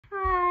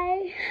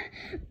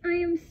I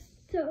am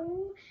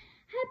so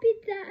happy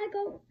that I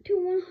got to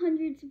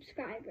 100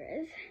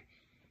 subscribers.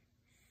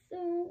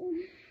 So,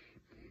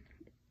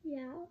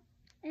 yeah.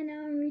 And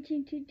now I'm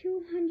reaching to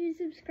 200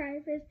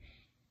 subscribers.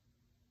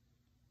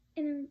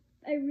 And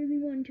I really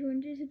want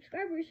 200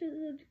 subscribers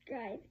to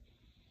subscribe.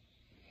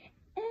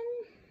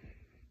 And,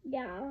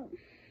 yeah.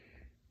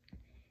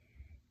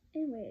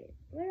 Anyway,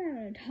 what am I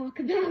going to talk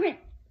about?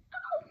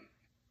 Oh!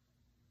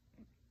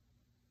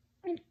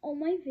 And all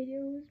my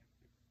videos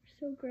are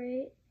so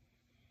great.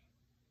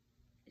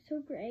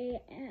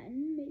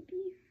 And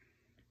maybe,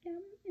 yeah,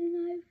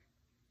 and I've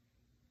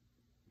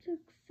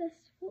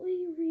successfully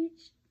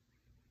reached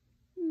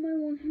my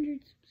 100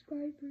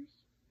 subscribers.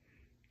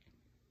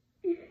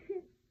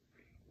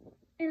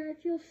 And I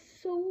feel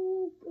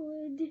so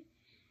good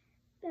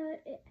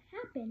that it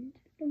happened.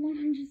 The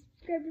 100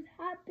 subscribers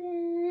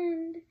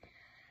happened.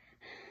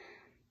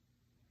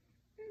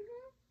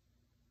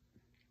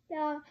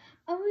 Yeah,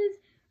 I was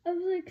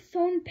like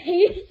so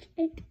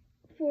impatient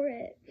for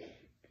it.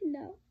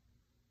 No,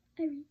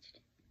 I reached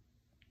it.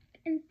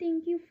 And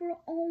thank you for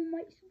all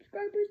my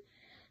subscribers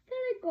that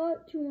I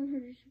got to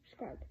 100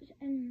 subscribers.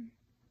 And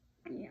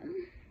yeah,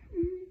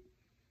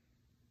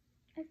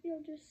 I feel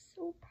just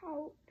so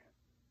proud.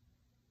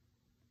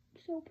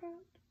 So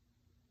proud.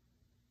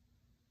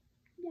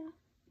 Yeah,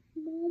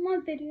 all my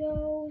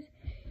videos,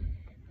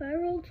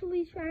 viral to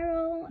least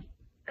viral,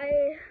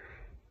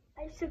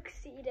 I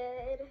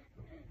succeeded.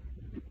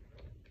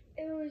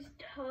 It was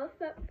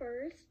tough at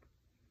first.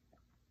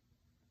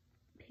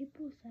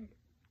 People said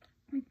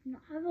I did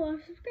not have a lot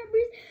of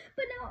subscribers,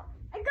 but now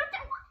I got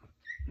that one.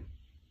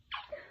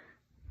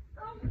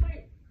 Oh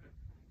my.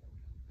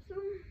 So,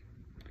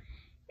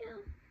 yeah.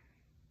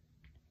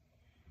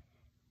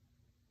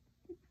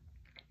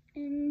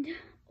 And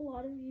a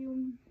lot of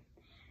you,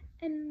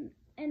 and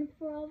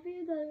for all of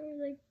you that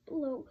are like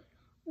below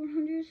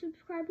 100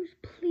 subscribers,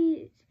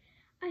 please,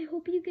 I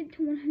hope you get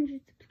to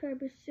 100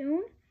 subscribers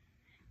soon.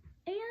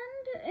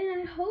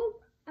 And I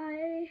hope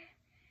I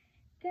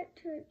get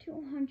to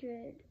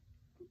 200.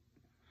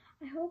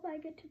 I hope I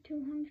get to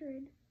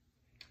 200.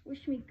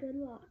 Wish me good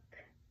luck.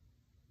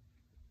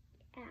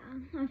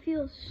 Yeah, I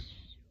feel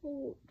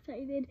so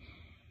excited.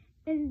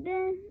 And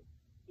then,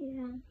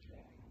 yeah.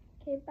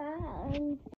 Okay, bye.